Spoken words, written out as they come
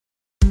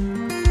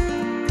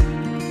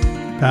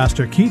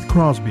Pastor Keith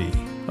Crosby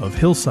of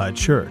Hillside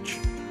Church.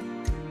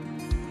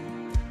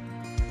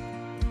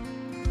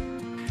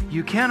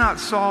 You cannot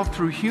solve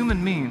through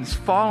human means,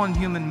 fallen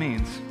human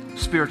means,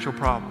 spiritual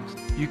problems.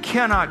 You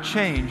cannot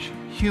change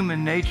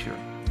human nature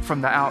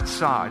from the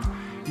outside.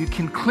 You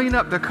can clean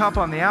up the cup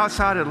on the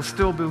outside, it'll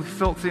still be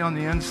filthy on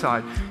the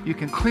inside. You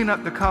can clean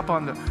up the cup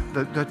on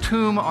the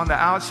tomb on the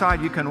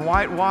outside, you can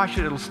whitewash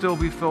it, it'll still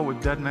be filled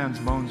with dead man's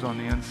bones on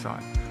the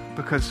inside.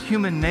 Because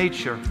human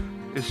nature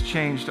is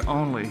changed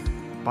only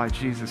by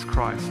Jesus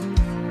Christ.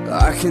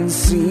 I can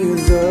see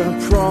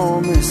the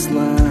promised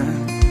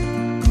land,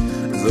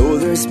 though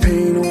there's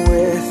pain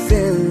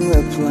within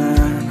the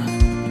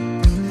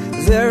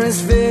plan. There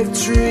is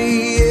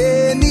victory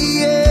in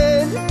the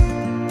end.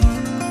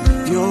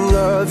 Your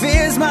love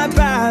is my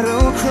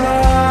battle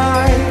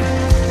cry,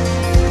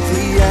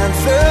 the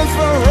anthem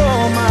for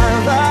all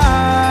my life.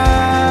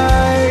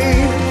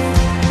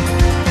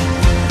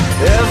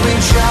 Every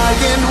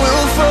giant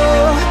will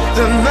fall,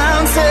 the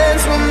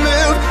mountains will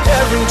move,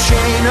 every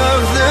chain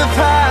of the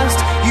past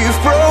you've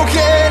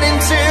broken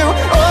into.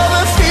 All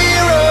the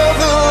fear of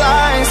the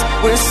lies,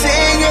 we're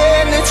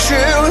singing the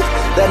truth,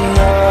 that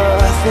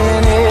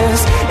nothing is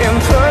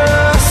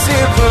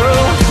impossible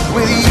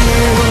with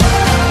you.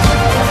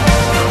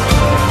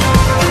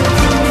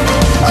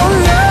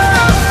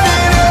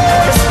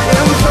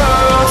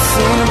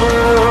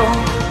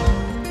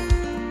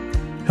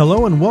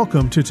 Hello and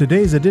welcome to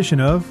today's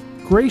edition of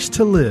Grace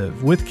to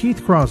Live with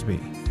Keith Crosby,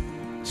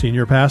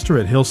 Senior Pastor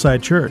at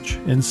Hillside Church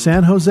in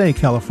San Jose,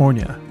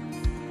 California.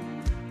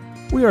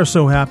 We are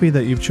so happy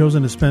that you've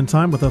chosen to spend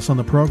time with us on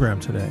the program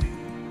today.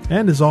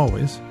 And as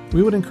always,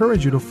 we would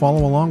encourage you to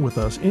follow along with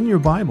us in your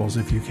Bibles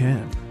if you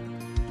can.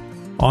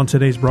 On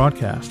today's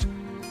broadcast,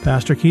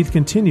 Pastor Keith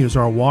continues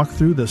our walk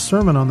through the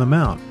Sermon on the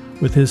Mount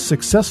with his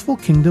Successful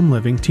Kingdom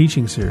Living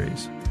teaching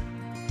series.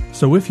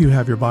 So if you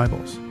have your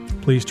Bibles,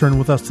 please turn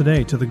with us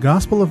today to the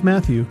Gospel of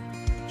Matthew,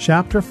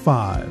 chapter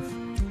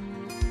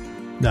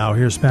 5. Now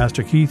here's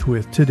Pastor Keith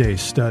with today's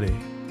study.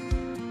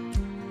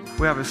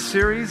 We have a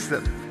series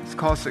that is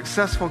called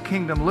Successful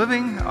Kingdom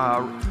Living,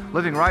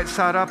 living right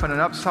side up in an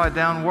upside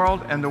down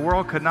world, and the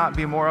world could not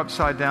be more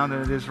upside down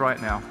than it is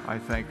right now, I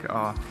think.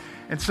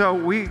 And so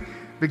we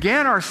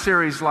began our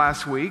series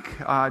last week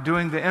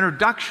doing the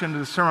introduction to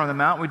the Sermon on the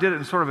Mount. We did it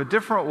in sort of a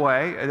different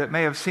way that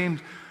may have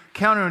seemed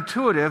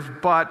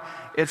counterintuitive, but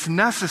it's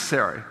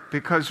necessary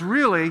because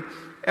really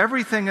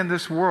everything in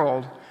this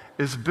world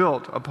is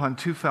built upon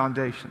two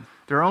foundations.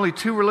 There are only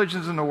two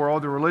religions in the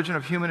world, the religion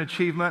of human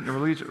achievement and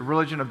the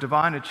religion of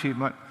divine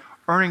achievement,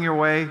 earning your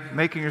way,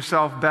 making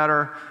yourself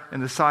better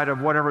in the sight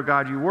of whatever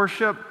God you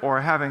worship,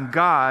 or having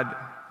God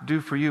do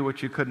for you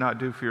what you could not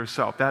do for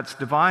yourself. That's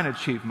divine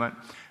achievement.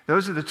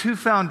 Those are the two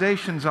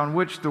foundations on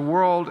which the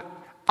world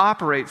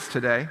operates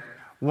today.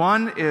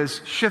 One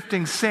is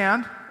shifting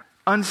sand,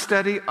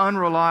 unsteady,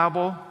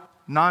 unreliable,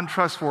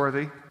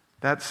 non-trustworthy.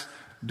 That's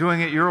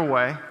doing it your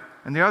way.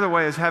 And the other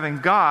way is having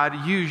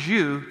God use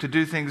you to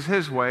do things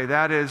His way.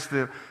 That is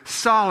the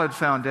solid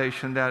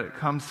foundation that it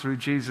comes through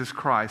Jesus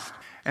Christ.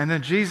 And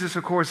then Jesus,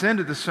 of course,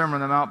 ended the Sermon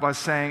on the Mount by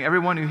saying,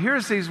 everyone who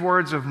hears these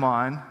words of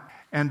mine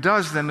and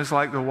does them is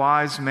like the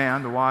wise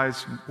man, the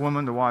wise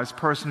woman, the wise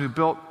person who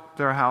built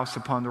their house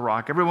upon the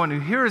rock. Everyone who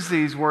hears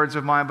these words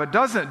of mine but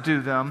doesn't do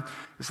them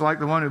is like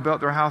the one who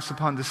built their house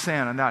upon the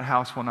sand, and that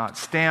house will not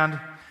stand.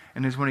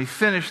 And as when he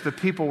finished, the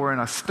people were in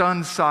a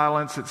stunned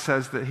silence. It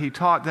says that he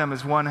taught them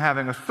as one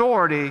having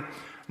authority,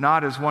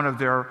 not as one of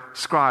their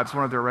scribes,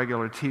 one of their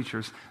regular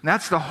teachers. And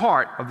that's the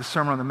heart of the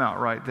Sermon on the Mount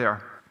right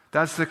there.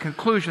 That's the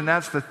conclusion,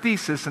 that's the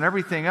thesis, and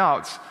everything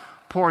else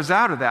pours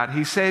out of that.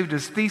 He saved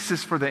his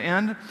thesis for the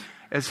end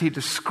as he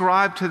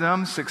described to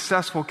them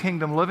successful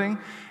kingdom living,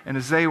 and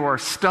as they were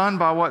stunned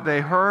by what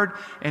they heard,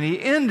 and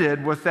he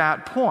ended with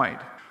that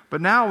point.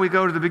 But now we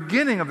go to the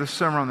beginning of the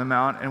Sermon on the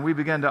Mount, and we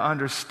begin to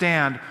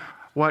understand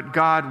what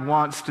God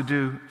wants to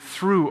do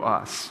through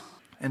us.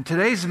 And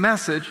today's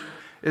message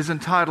is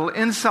entitled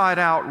Inside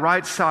Out,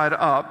 Right Side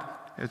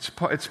Up.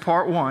 It's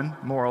part one,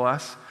 more or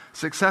less.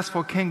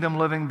 Successful Kingdom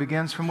Living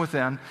begins from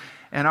within.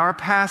 And our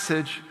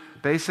passage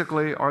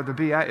basically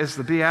is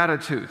the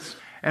Beatitudes.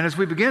 And as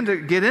we begin to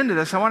get into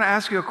this, I want to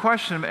ask you a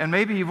question, and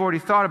maybe you've already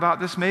thought about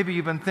this, maybe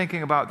you've been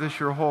thinking about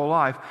this your whole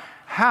life.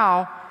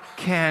 How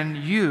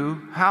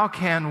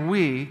can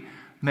we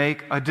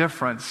make a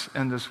difference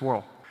in this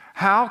world?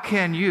 How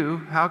can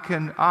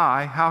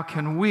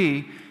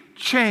we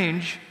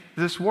change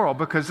this world?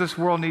 Because this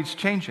world needs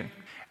changing.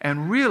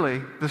 And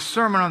really, the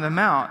Sermon on the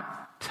Mount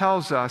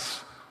tells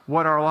us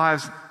what our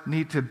lives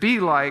need to be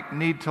like,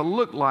 need to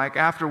look like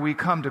after we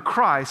come to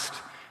Christ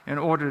in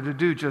order to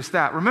do just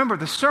that. Remember,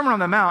 the Sermon on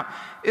the Mount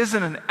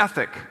isn't an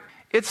ethic.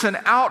 It's an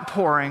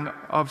outpouring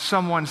of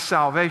someone's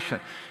salvation.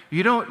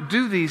 You don't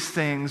do these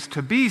things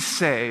to be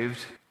saved.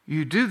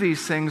 You do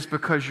these things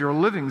because you're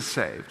living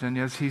saved. And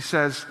as he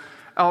says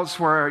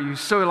elsewhere, you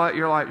so let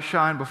your light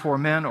shine before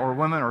men or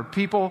women or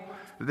people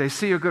that they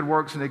see your good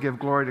works and they give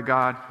glory to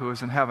God who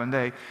is in heaven.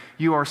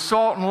 You are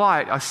salt and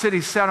light, a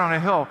city set on a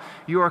hill.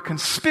 You are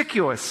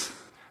conspicuous,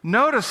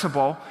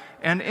 noticeable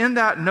And in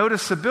that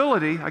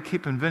noticeability, I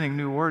keep inventing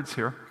new words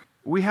here,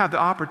 we have the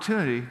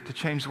opportunity to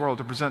change the world,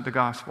 to present the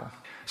gospel.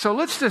 So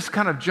let's just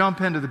kind of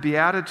jump into the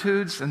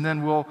Beatitudes, and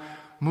then we'll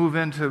move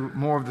into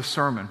more of the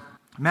sermon.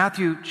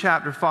 Matthew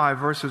chapter 5,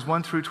 verses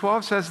 1 through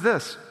 12 says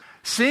this: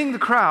 Seeing the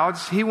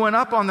crowds, he went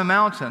up on the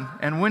mountain,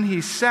 and when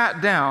he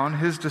sat down,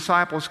 his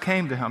disciples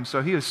came to him.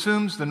 So he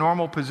assumes the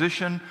normal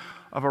position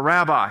of a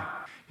rabbi.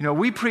 You know,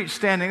 we preach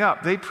standing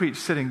up. They preach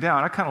sitting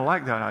down. I kind of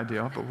like that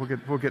idea, but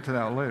we'll get to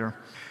that later.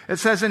 It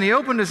says, and he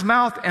opened his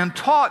mouth and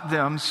taught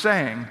them,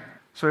 saying,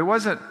 so he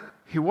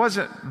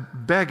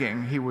wasn't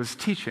begging, he was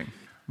teaching.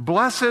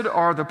 Blessed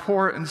are the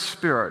poor in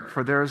spirit,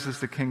 for theirs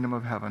is the kingdom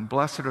of heaven.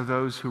 Blessed are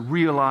those who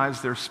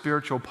realize their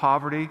spiritual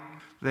poverty.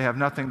 They have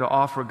nothing to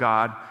offer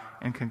God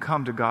and can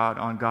come to God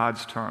on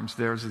God's terms.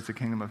 Theirs is the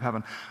kingdom of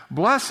heaven.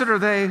 Blessed are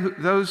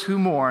those who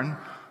mourn,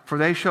 for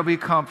they shall be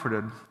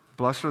comforted.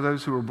 Blessed are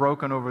those who are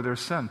broken over their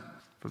sin,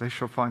 for they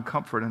shall find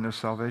comfort in their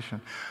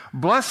salvation.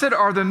 Blessed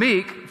are the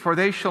meek, for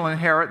they shall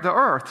inherit the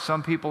earth.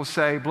 Some people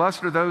say,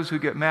 blessed are those who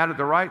get mad at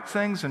the right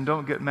things and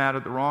don't get mad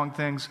at the wrong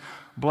things.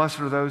 Blessed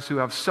are those who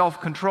have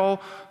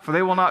self-control, for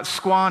they will not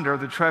squander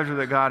the treasure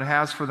that God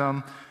has for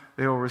them.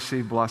 They will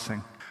receive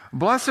blessing.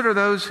 Blessed are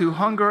those who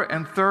hunger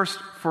and thirst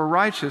for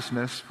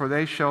righteousness, for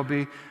they shall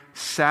be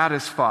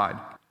satisfied.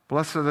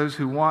 Blessed are those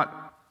who want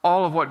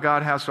all of what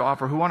God has to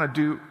offer, who want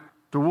to do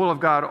the will of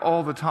God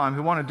all the time,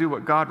 who want to do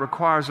what God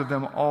requires of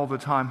them all the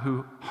time,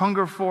 who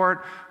hunger for it,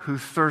 who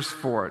thirst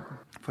for it,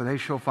 for they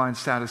shall find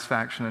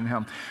satisfaction in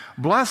Him.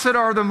 Blessed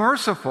are the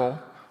merciful,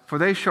 for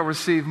they shall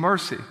receive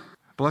mercy.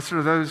 Blessed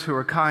are those who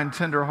are kind,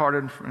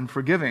 tender-hearted, and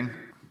forgiving,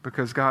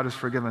 because God has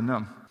forgiven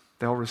them.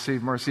 They'll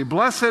receive mercy.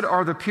 Blessed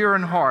are the pure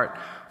in heart,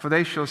 for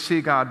they shall see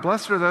God.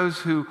 Blessed are those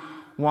who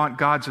want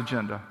God's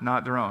agenda,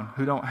 not their own,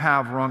 who don't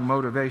have wrong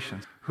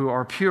motivations, who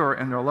are pure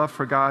in their love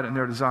for God and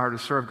their desire to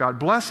serve God.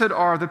 Blessed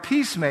are the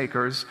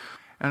peacemakers.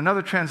 And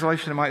another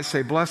translation might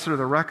say, blessed are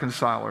the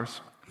reconcilers,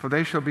 for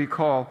they shall be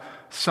called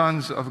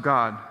sons of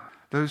God.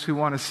 Those who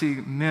want to see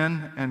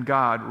men and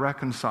God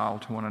reconcile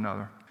to one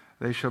another,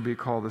 they shall be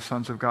called the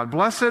sons of God.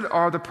 Blessed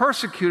are the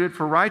persecuted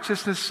for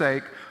righteousness'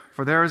 sake,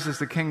 for theirs is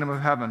the kingdom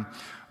of heaven.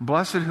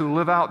 Blessed who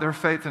live out their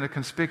faith in a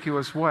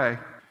conspicuous way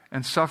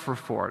and suffer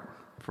for it,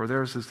 for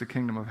theirs is the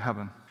kingdom of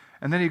heaven.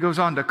 And then he goes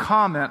on to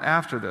comment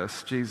after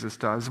this, Jesus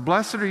does.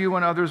 Blessed are you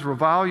when others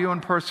revile you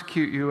and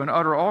persecute you and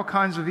utter all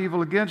kinds of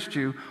evil against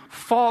you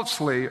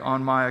falsely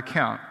on my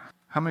account.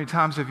 How many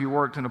times have you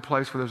worked in a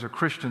place where there's a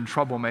Christian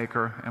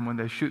troublemaker, and when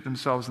they shoot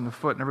themselves in the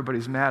foot and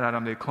everybody's mad at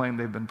them, they claim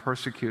they've been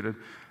persecuted?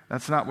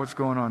 That's not what's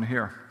going on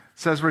here. It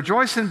says,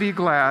 rejoice and be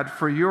glad,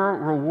 for your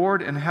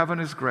reward in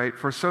heaven is great,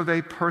 for so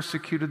they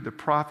persecuted the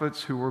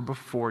prophets who were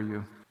before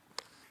you.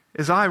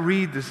 As I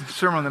read the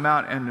Sermon on the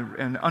Mount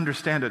and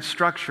understand its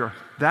structure,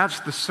 that's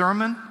the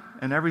sermon,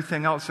 and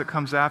everything else that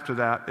comes after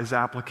that is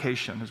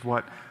application, is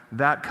what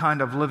that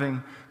kind of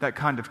living, that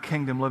kind of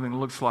kingdom living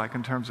looks like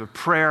in terms of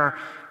prayer,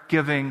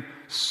 giving,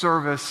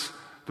 service,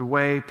 the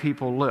way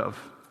people live.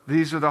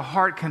 These are the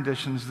heart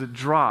conditions that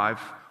drive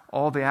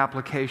all the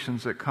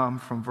applications that come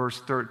from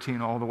verse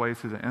 13 all the way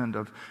through the end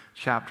of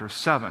chapter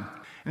 7.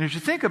 And as you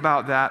think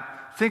about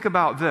that, think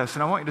about this,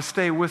 and I want you to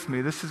stay with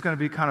me. This is going to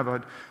be kind of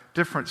a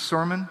different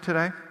sermon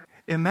today.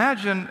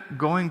 Imagine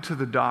going to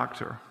the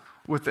doctor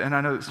and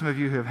I know that some of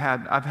you I've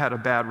had a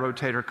bad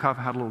rotator cuff,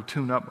 I had a little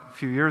tune-up a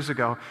few years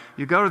ago.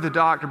 You go to the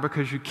doctor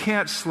because you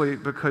can't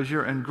sleep, because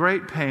you're in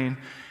great pain,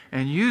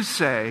 and you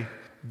say,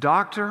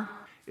 doctor,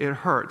 it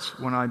hurts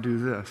when I do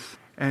this.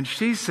 And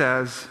she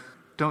says,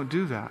 don't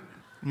do that.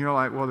 And you're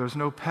like, well, there's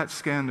no PET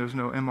scan, there's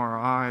no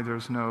MRI,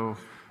 there's no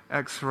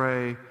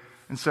X-ray.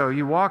 And so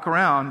you walk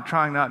around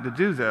trying not to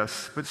do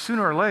this, but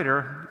sooner or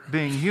later,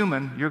 being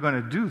human, you're going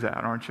to do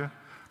that, aren't you?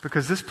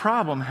 Because this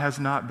problem has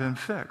not been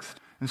fixed.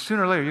 And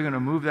sooner or later, you're going to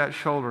move that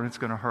shoulder and it's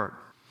going to hurt.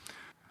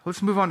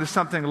 Let's move on to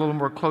something a little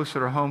more closer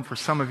to home for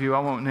some of you. I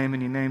won't name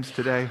any names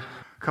today.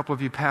 A couple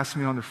of you passed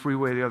me on the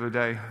freeway the other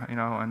day, and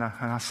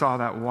I saw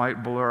that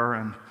white blur,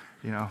 and,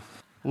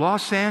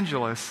 Los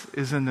Angeles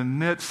is in the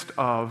midst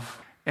of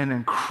an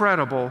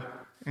incredible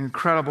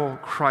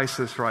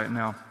crisis right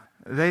now.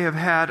 They have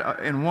had,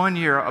 in 1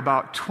 year,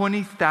 about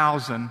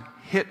 20,000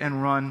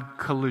 hit-and-run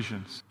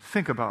collisions.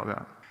 Think about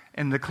that.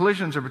 And the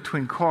collisions are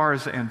between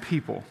cars and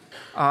people.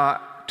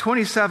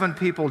 27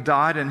 people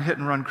died in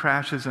hit-and-run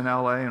crashes in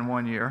L.A. in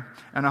 1 year,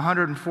 and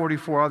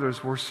 144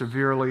 others were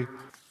severely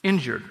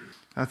injured.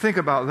 Now think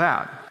about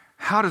that.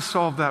 How to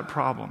solve that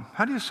problem?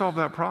 How do you solve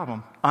that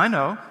problem? I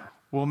know.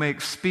 We'll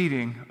make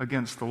speeding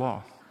against the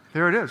law.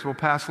 There it is. We'll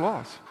pass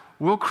laws.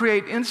 We'll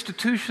create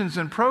institutions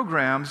and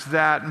programs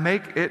that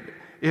make it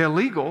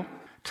illegal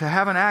to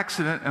have an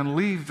accident and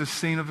leave the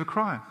scene of the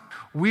crime.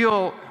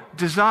 We'll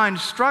design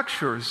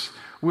structures.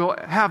 We'll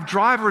have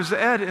driver's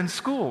ed in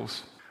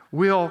schools.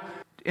 We'll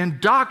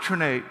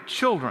indoctrinate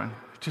children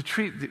to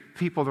treat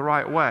people the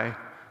right way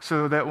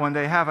so that when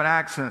they have an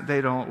accident,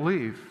 they don't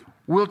leave.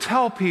 We'll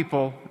tell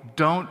people,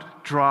 don't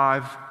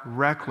drive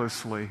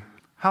recklessly.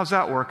 How's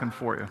that working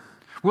for you?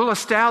 We'll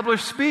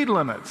establish speed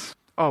limits.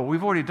 Oh,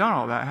 we've already done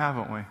all that,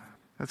 haven't we?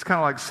 That's kind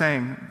of like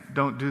saying,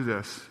 don't do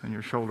this, and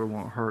your shoulder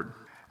won't hurt.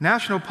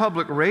 National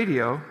Public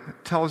Radio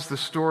tells the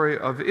story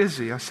of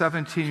Izzy, a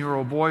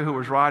 17-year-old boy who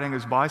was riding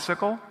his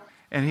bicycle,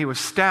 and he was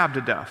stabbed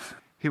to death.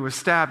 He was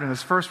stabbed, and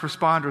as first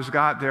responders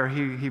got there,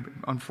 he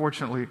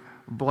unfortunately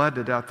bled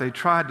to death. They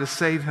tried to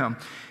save him.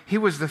 He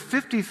was the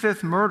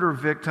 55th murder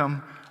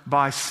victim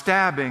by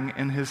stabbing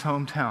in his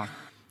hometown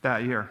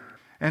that year.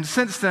 And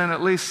since then,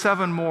 at least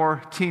 7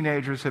 more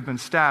teenagers have been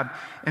stabbed.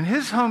 In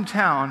his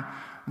hometown,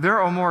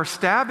 there are more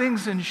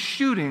stabbings and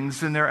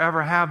shootings than there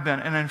ever have been.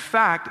 And in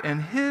fact, in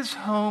his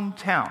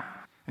hometown,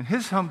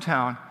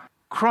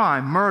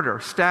 crime, murder,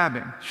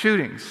 stabbing,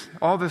 shootings,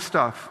 all this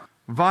stuff,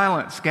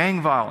 violence,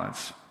 gang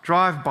violence,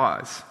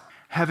 drive-bys,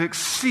 have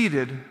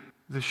exceeded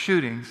the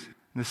shootings,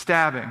 the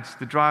stabbings,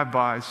 the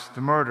drive-bys,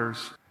 the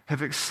murders,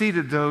 have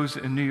exceeded those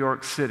in New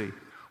York City.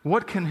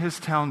 What can his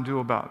town do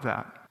about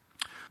that?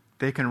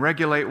 They can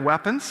regulate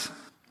weapons.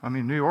 I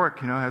mean, New York,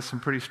 has some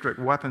pretty strict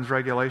weapons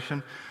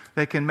regulation.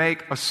 They can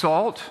make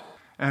assault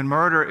and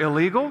murder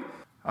illegal.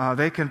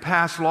 They can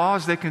pass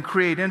laws. They can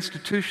create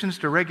institutions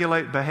to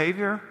regulate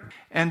behavior.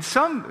 And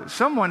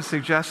someone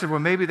suggested, well,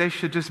 maybe they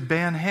should just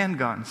ban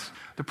handguns.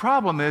 The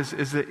problem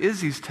is that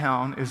Izzy's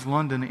town is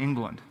London,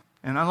 England.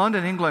 And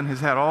London, England has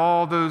had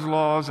all those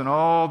laws and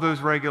all those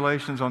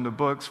regulations on the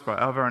books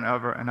forever and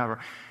ever and ever.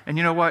 And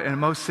you know what? In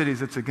most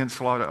cities, it's against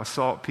the law to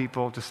assault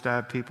people, to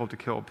stab people, to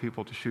kill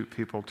people, to shoot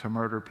people, to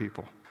murder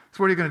people.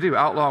 So what are you going to do?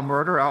 Outlaw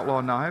murder,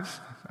 outlaw knives,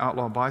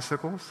 outlaw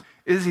bicycles?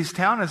 Izzy's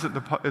town isn't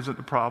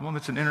the problem.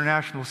 It's an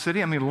international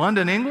city. I mean,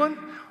 London, England,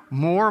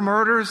 more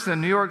murders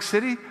than New York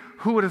City?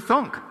 Who would have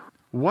thunk?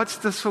 What's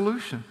the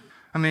solution?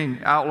 I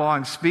mean,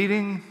 outlawing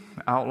speeding,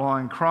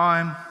 outlawing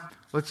crime.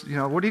 What are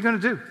you going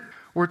to do?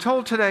 We're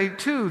told today,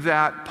 too,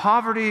 that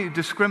poverty,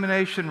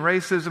 discrimination,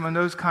 racism, and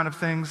those kind of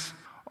things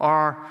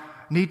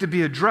need to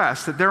be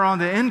addressed, that they're on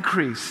the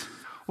increase.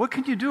 What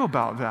can you do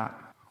about that?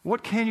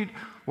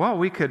 Well,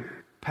 we could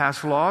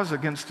pass laws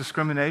against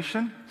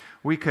discrimination.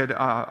 We could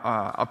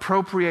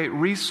appropriate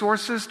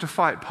resources to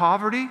fight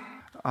poverty.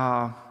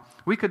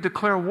 We could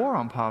declare war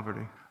on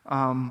poverty.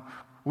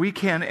 We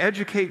can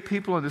educate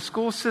people in the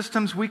school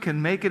systems. We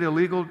can make it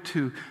illegal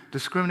to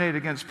discriminate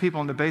against people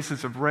on the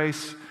basis of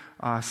race,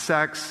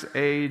 sex,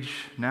 age,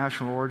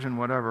 national origin,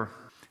 whatever.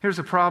 Here's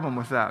the problem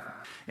with that.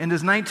 In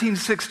his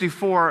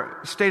 1964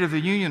 State of the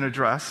Union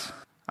address,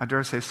 I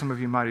dare say some of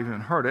you might have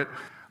even heard it,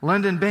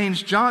 Lyndon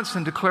Baines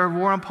Johnson declared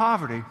war on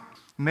poverty,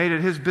 made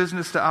it his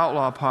business to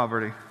outlaw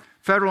poverty.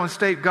 Federal and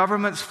state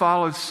governments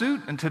followed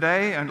suit, and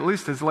today, and at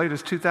least as late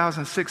as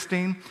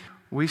 2016,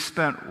 we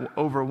spent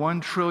over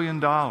 $1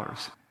 trillion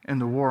in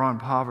the war on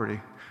poverty.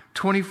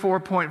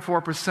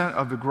 24.4%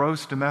 of the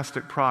gross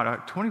domestic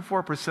product,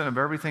 24% of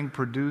everything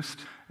produced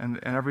and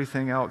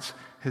everything else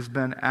has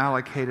been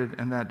allocated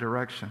in that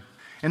direction.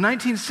 In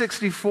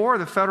 1964,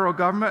 the federal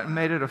government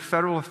made it a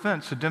federal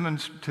offense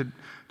to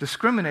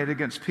discriminate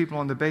against people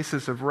on the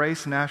basis of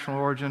race, national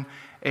origin,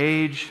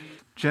 age,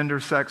 gender,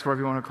 sex,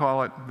 whatever you want to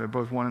call it. They're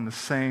both one and the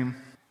same.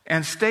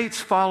 And states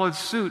followed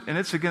suit, and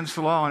it's against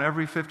the law in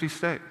every 50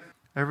 state,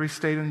 every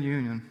state in the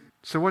union.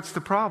 So what's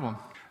the problem?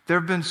 There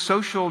have been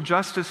social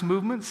justice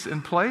movements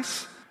in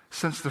place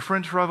since the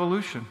French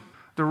Revolution,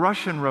 the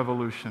Russian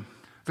Revolution,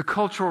 the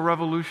Cultural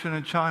Revolution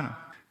in China,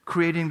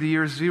 creating the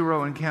year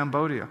zero in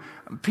Cambodia.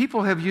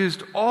 People have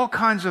used all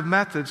kinds of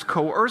methods,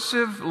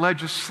 coercive,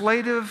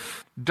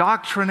 legislative,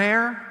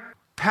 doctrinaire,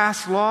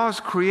 passed laws,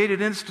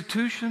 created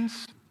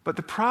institutions. But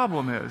the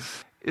problem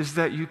is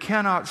that you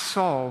cannot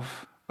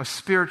solve a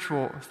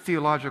spiritual,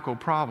 theological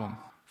problem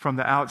from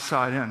the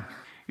outside in.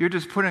 You're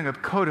just putting a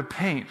coat of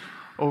paint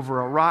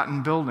over a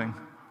rotten building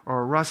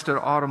or a rusted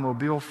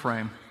automobile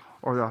frame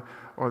or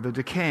the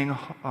decaying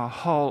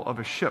hull of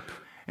a ship.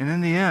 And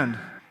in the end,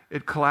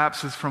 it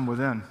collapses from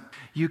within.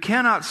 You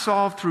cannot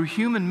solve through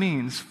human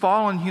means,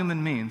 fallen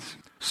human means,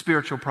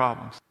 spiritual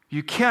problems.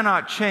 You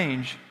cannot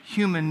change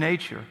human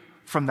nature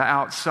from the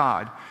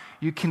outside.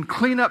 You can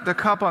clean up the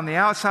cup on the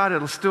outside,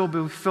 it'll still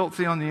be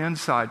filthy on the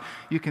inside.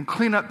 You can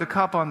clean up the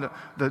cup on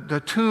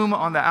the tomb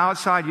on the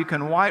outside, you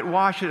can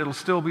whitewash it, it'll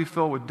still be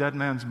filled with dead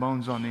man's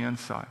bones on the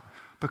inside.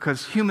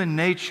 Because human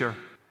nature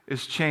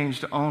is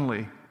changed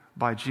only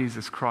by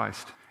Jesus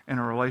Christ in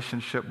a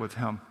relationship with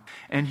Him.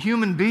 And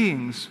human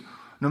beings,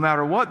 no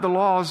matter what the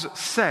laws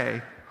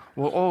say,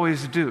 will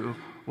always do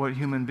what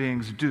human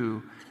beings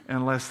do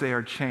unless they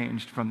are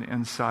changed from the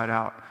inside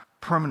out,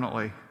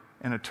 permanently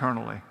and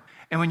eternally.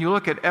 And when you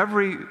look at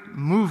every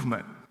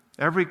movement,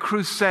 every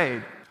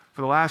crusade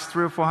for the last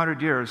 300 or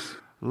 400 years,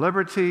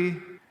 liberty,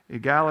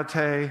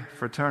 egalite,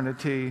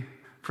 fraternity,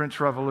 French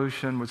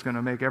Revolution was going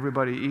to make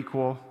everybody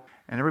equal.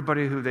 And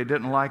everybody who they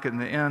didn't like in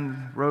the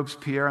end,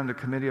 Robespierre and the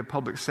Committee of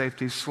Public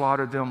Safety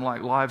slaughtered them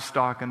like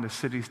livestock in the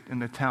cities, in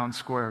the town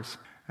squares.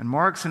 And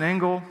Marx and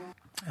Engels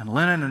and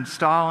Lenin and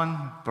Stalin,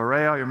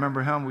 Beria, you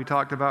remember him, we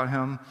talked about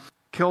him,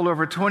 killed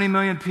over 20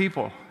 million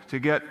people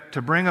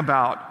to bring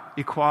about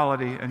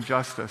equality and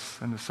justice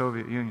in the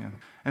Soviet Union.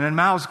 And in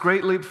Mao's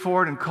Great Leap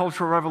Forward and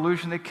Cultural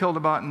Revolution, they killed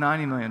about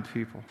 90 million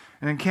people.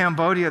 And in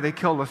Cambodia, they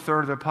killed a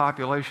third of the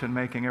population,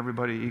 making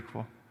everybody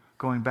equal,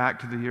 going back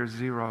to the year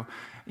zero.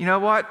 You know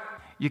what?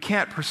 You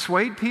can't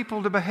persuade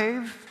people to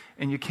behave,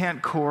 and you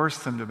can't coerce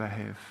them to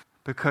behave,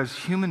 because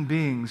human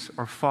beings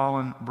are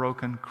fallen,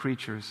 broken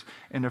creatures.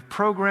 And if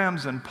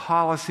programs and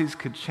policies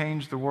could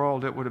change the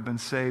world, it would have been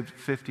saved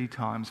 50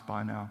 times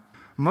by now.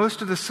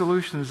 Most of the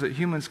solutions that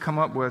humans come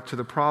up with to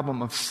the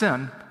problem of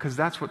sin, because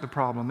that's what the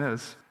problem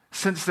is,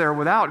 since they're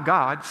without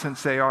God,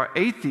 since they are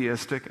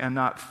atheistic and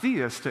not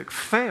theistic,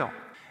 fail.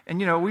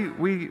 And you know,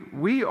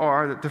 we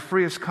are the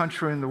freest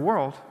country in the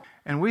world,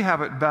 and we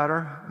have it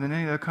better than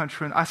any other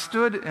country. I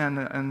stood on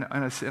an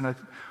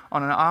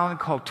island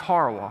called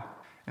Tarawa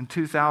in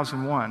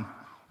 2001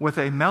 with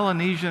a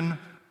Melanesian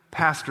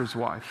pastor's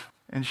wife.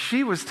 And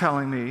she was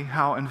telling me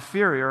how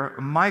inferior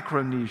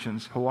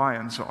Micronesians,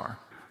 Hawaiians, are.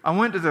 I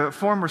went to the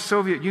former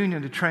Soviet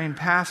Union to train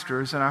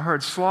pastors, and I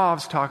heard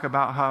Slavs talk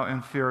about how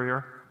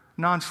inferior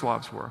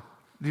non-Slavs were.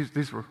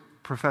 These were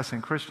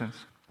professing Christians.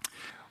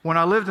 When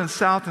I lived in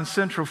South and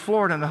Central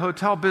Florida in the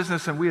hotel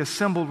business and we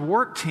assembled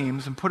work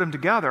teams and put them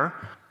together,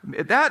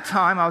 at that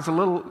time I was a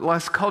little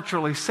less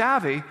culturally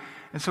savvy,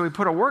 and so we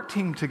put a work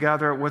team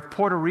together with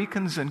Puerto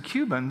Ricans and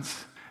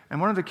Cubans.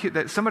 And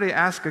somebody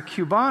asked a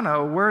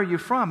Cubano, "Where are you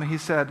from?" And he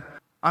said,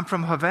 "I'm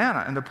from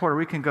Havana." And the Puerto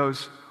Rican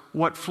goes,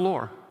 "What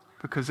floor?"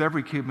 Because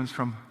every Cuban's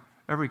from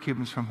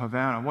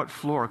Havana. What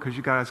floor? Because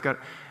you guys got.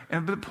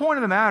 And the point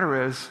of the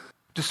matter is,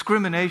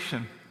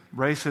 discrimination,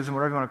 racism,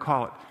 whatever you want to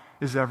call it,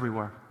 is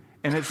everywhere.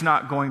 And it's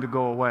not going to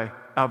go away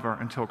ever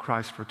until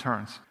Christ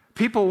returns.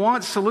 People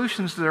want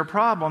solutions to their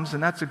problems,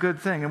 and that's a good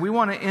thing. And we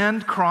want to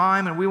end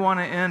crime, and we want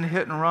to end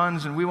hit and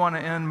runs, and we want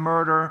to end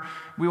murder.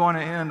 We want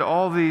to end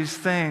all these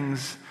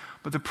things.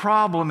 But the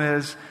problem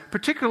is,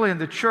 particularly in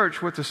the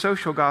church with the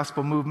social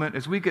gospel movement,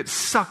 is we get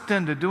sucked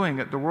into doing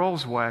it the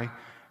world's way,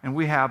 and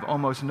we have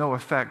almost no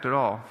effect at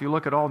all. If you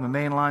look at all the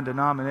mainline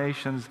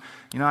denominations,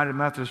 United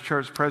Methodist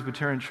Church,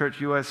 Presbyterian Church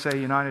USA,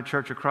 United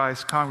Church of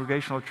Christ,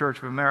 Congregational Church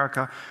of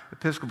America,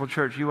 Episcopal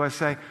Church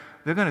USA,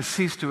 they're going to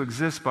cease to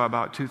exist by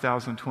about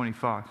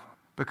 2025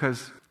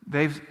 because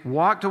they've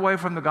walked away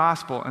from the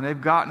gospel and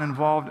they've gotten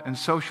involved in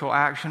social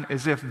action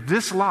as if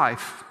this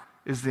life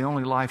is the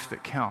only life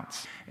that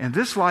counts. And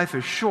this life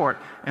is short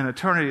and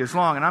eternity is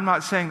long. And I'm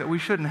not saying that we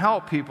shouldn't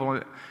help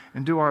people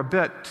and do our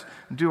bit,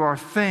 do our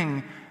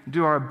thing,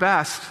 do our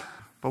best.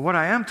 But what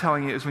I am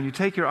telling you is when you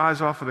take your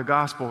eyes off of the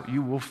gospel,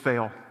 you will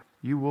fail.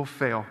 You will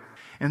fail.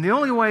 And the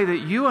only way that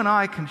you and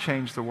I can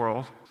change the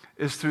world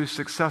is through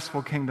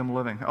successful kingdom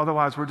living.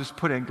 Otherwise, we're just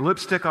putting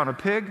lipstick on a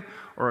pig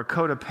or a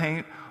coat of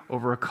paint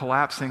over a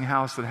collapsing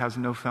house that has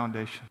no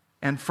foundation.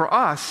 And for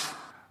us,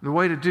 the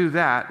way to do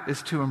that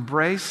is to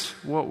embrace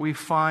what we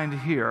find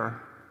here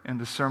in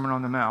the Sermon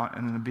on the Mount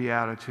and in the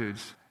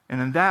Beatitudes.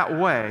 And in that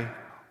way,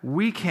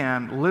 we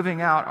can,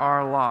 living out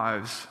our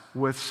lives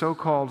with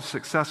so-called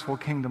successful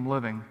kingdom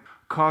living,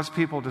 cause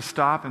people to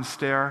stop and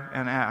stare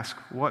and ask,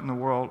 what in the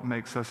world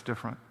makes us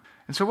different?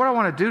 And so what I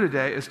want to do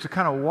today is to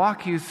kind of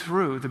walk you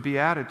through the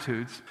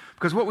Beatitudes,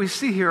 because what we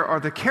see here are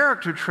the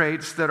character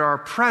traits that are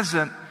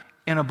present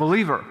in a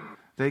believer.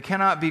 They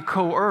cannot be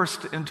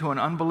coerced into an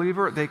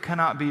unbeliever. They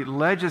cannot be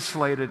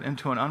legislated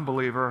into an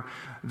unbeliever.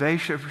 They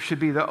should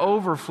be the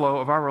overflow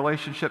of our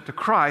relationship to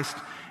Christ.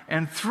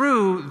 And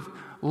through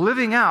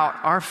living out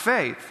our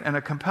faith in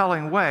a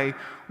compelling way,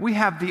 we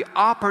have the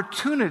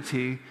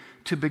opportunity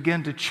to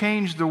begin to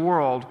change the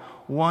world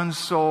one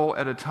soul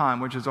at a time,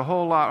 which is a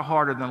whole lot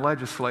harder than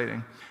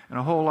legislating, and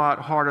a whole lot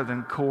harder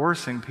than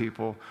coercing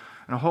people,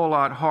 and a whole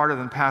lot harder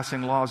than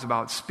passing laws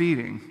about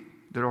speeding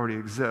that already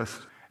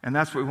exist. And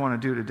that's what we want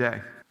to do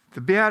today.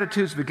 The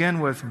Beatitudes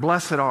begin with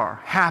blessed are,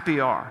 happy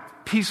are,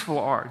 peaceful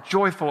are,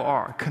 joyful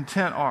are,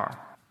 content are,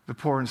 the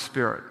poor in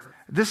spirit.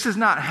 This is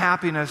not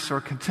happiness or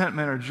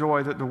contentment or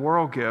joy that the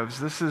world gives.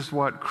 This is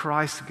what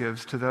Christ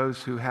gives to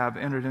those who have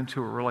entered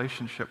into a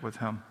relationship with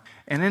Him.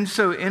 And in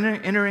so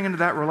entering into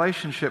that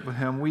relationship with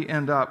Him, we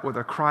end up with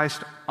a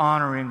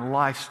Christ-honoring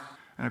life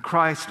and a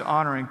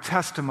Christ-honoring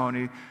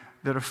testimony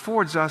that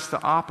affords us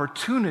the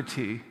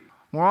opportunity,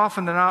 more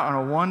often than not on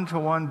a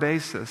one-to-one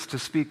basis, to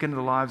speak into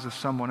the lives of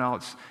someone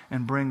else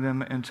and bring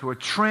them into a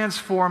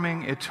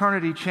transforming,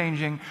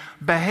 eternity-changing,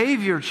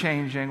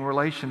 behavior-changing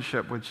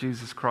relationship with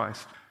Jesus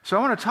Christ. So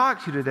I want to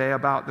talk to you today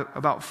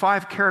about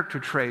 5 character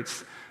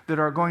traits that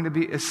are going to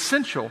be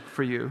essential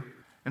for you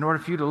in order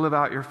for you to live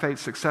out your faith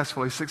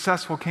successfully,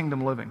 successful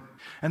kingdom living.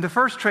 And the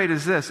first trait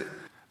is this.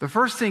 The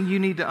first thing you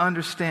need to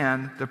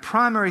understand, the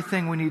primary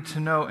thing we need to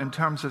know in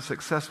terms of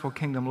successful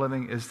kingdom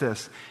living is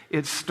this.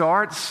 It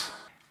starts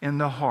in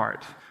the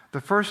heart.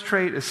 The first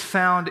trait is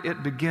found,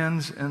 it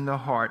begins in the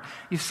heart.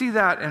 You see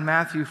that in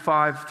Matthew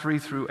 5, 3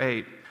 through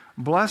 8.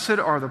 Blessed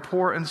are the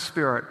poor in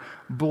spirit.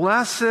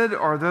 Blessed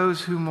are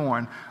those who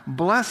mourn.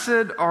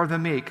 Blessed are the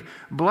meek.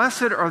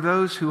 Blessed are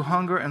those who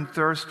hunger and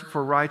thirst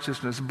for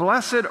righteousness.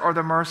 Blessed are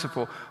the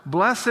merciful.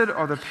 Blessed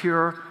are the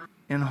pure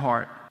in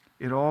heart.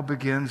 It all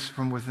begins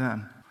from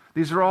within.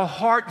 These are all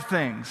heart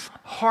things,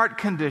 heart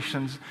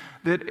conditions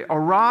that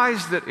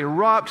arise, that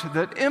erupt,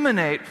 that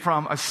emanate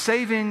from a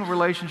saving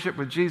relationship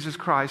with Jesus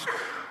Christ,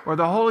 where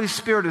the Holy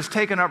Spirit has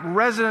taken up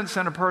residence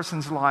in a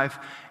person's life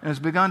and has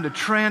begun to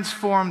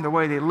transform the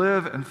way they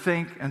live and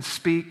think and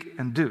speak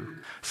and do.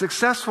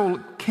 Successful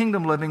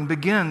kingdom living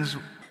begins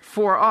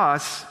for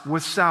us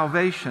with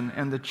salvation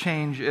and the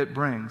change it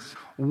brings.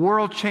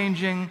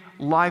 World-changing,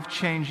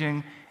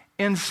 life-changing,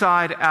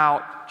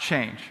 inside-out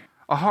change.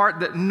 A heart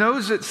that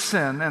knows its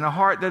sin and a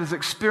heart that has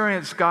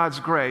experienced God's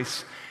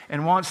grace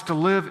and wants to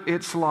live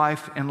its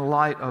life in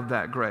light of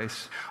that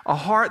grace. A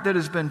heart that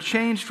has been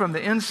changed from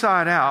the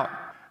inside out,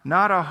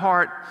 not a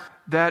heart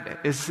that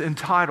is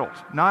entitled,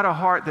 not a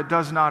heart that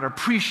does not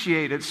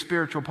appreciate its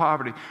spiritual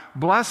poverty.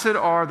 Blessed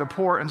are the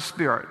poor in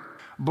spirit.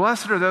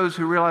 Blessed are those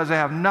who realize they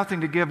have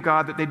nothing to give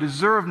God, that they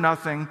deserve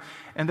nothing,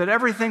 and that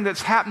everything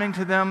that's happening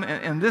to them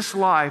in this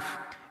life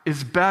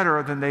is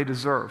better than they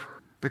deserve.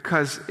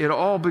 Because it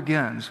all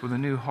begins with a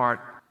new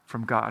heart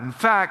from God. In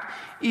fact,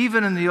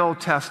 even in the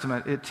Old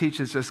Testament, it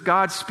teaches us,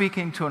 God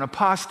speaking to an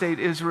apostate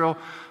Israel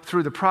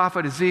through the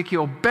prophet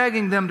Ezekiel,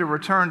 begging them to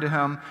return to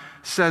him,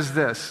 says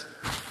this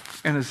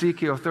in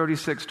Ezekiel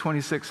 36,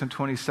 26, and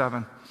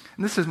 27.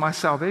 And this is my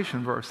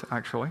salvation verse,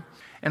 actually.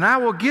 And I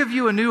will give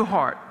you a new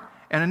heart,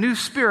 and a new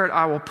spirit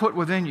I will put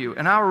within you,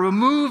 and I will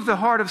remove the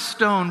heart of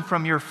stone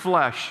from your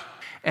flesh,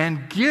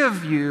 and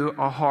give you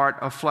a heart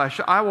of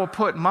flesh. I will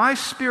put my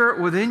spirit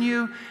within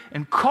you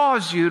and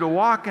cause you to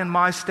walk in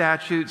my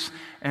statutes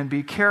and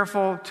be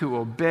careful to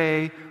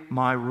obey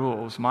my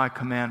rules, my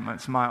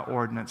commandments, my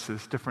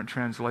ordinances. Different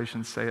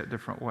translations say it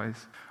different ways.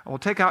 I will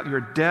take out your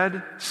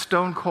dead,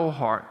 stone-cold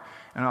heart,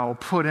 and I will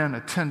put in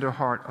a tender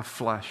heart of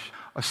flesh,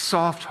 a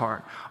soft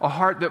heart, a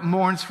heart that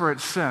mourns for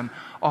its sin,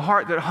 a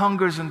heart that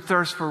hungers and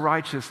thirsts for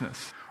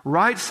righteousness.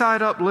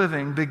 Right-side-up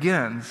living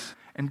begins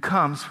and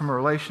comes from a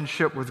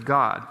relationship with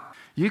God.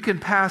 You can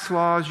pass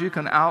laws, you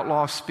can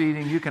outlaw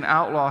speeding, you can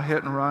outlaw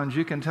hit and runs,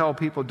 you can tell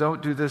people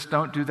don't do this,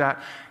 don't do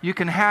that. You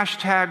can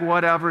hashtag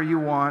whatever you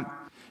want.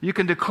 You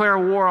can declare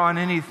war on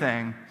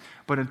anything.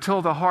 But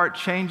until the heart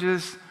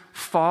changes,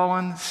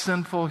 fallen,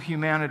 sinful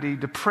humanity,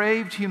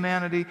 depraved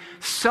humanity,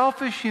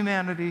 selfish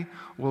humanity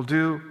will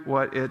do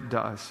what it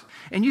does.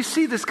 And you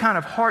see this kind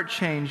of heart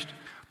change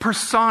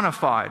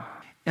personified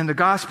in the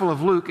Gospel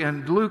of Luke,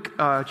 in Luke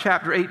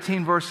chapter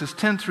 18, verses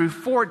 10 through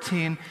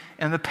 14,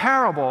 in the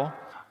parable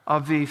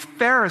of the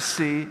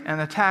Pharisee and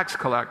the tax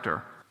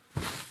collector.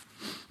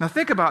 Now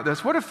think about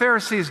this. What do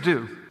Pharisees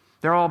do?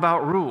 They're all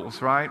about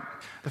rules, right?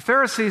 The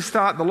Pharisees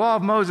thought the law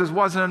of Moses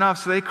wasn't enough,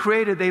 so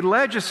they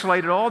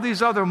legislated all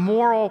these other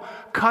moral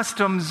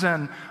customs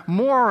and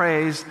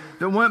mores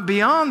that went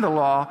beyond the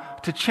law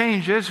to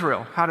change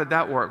Israel. How did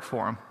that work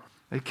for them?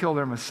 They killed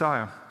their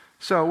Messiah.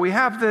 So we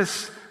have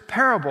this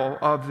parable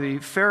of the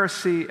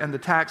Pharisee and the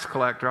tax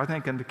collector. I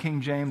think in the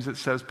King James it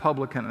says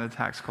publican and the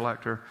tax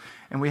collector.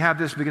 And we have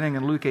this beginning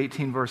in Luke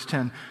 18, verse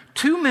 10.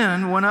 2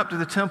 men went up to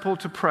the temple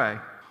to pray,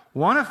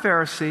 one a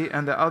Pharisee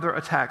and the other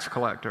a tax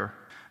collector.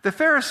 The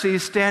Pharisee,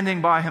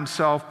 standing by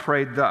himself,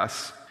 prayed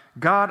thus,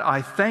 God,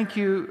 I thank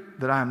you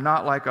that I am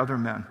not like other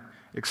men,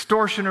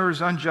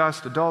 extortioners,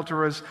 unjust,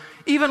 adulterers,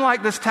 even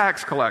like this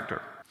tax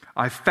collector.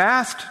 I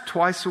fast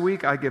twice a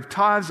week. I give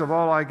tithes of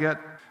all I get.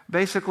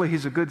 Basically,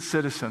 he's a good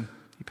citizen.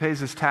 He pays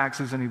his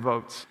taxes and he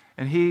votes.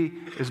 And he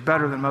is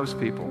better than most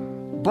people.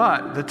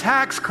 But the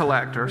tax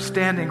collector,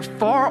 standing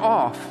far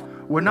off,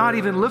 would not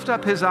even lift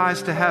up his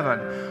eyes to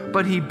heaven,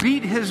 but he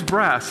beat his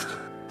breast,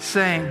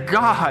 saying,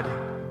 God,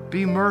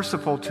 be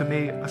merciful to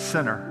me, a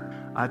sinner.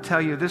 I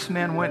tell you, this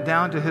man went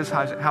down to his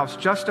house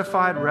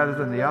justified rather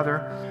than the other.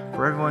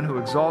 For everyone who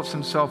exalts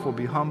himself will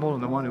be humbled,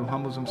 and the one who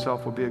humbles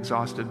himself will be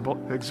exalted.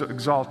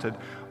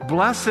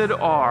 Blessed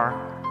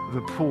are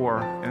the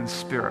poor in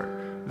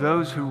spirit,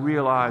 those who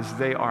realize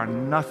they are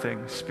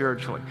nothing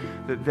spiritually,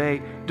 that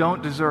they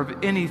don't deserve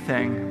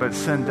anything but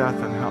sin, death,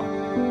 and hell.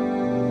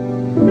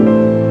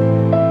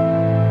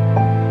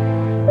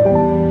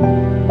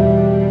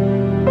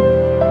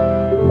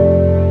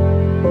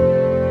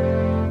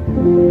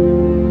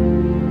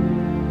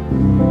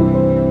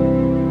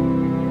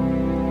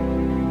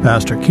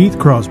 Pastor Keith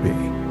Crosby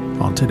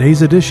on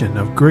today's edition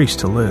of Grace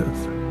to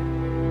Live.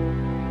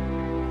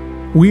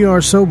 We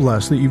are so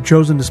blessed that you've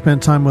chosen to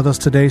spend time with us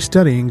today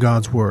studying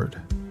God's Word.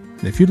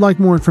 And if you'd like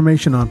more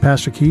information on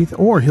Pastor Keith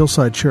or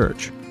Hillside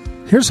Church,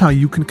 here's how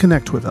you can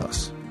connect with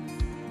us.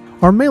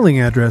 Our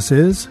mailing address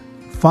is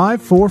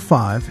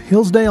 545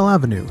 Hillsdale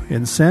Avenue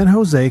in San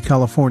Jose,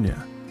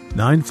 California,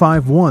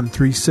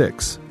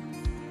 95136.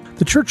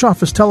 The church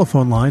office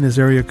telephone line is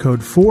area code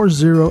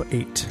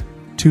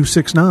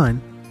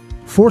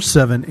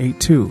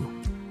 408-269-4782.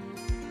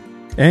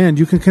 And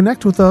you can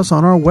connect with us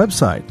on our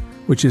website,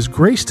 which is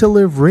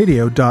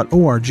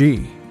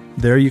gracetoliveradio.org.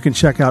 There you can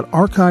check out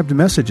archived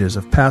messages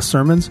of past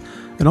sermons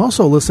and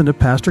also listen to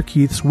Pastor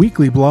Keith's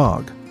weekly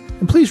blog.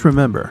 And please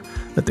remember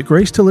that the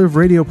Grace to Live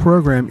radio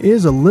program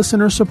is a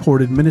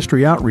listener-supported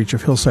ministry outreach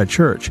of Hillside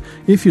Church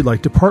if you'd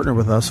like to partner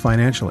with us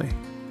financially.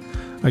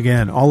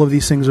 Again, all of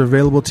these things are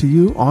available to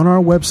you on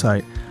our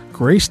website,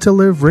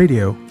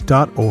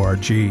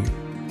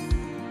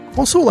 gracetoliveradio.org.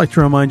 Also, I'd like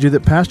to remind you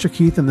that Pastor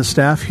Keith and the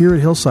staff here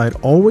at Hillside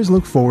always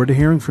look forward to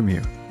hearing from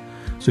you.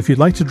 So if you'd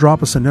like to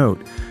drop us a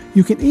note,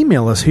 you can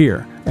email us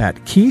here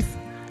at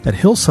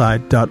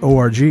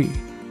keith@hillside.org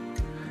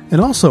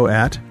and also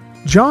at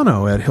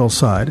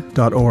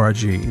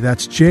jono@hillside.org.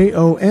 That's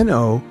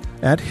JONO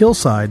at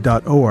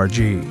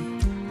hillside.org.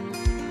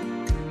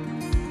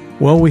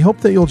 Well, we hope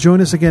that you'll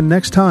join us again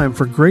next time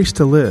for Grace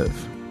to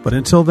Live. But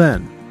until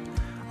then,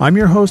 I'm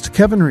your host,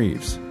 Kevin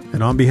Reeves,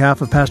 and on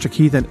behalf of Pastor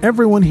Keith and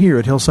everyone here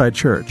at Hillside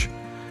Church,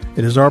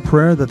 it is our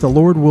prayer that the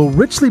Lord will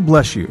richly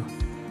bless you.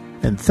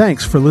 And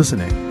thanks for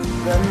listening.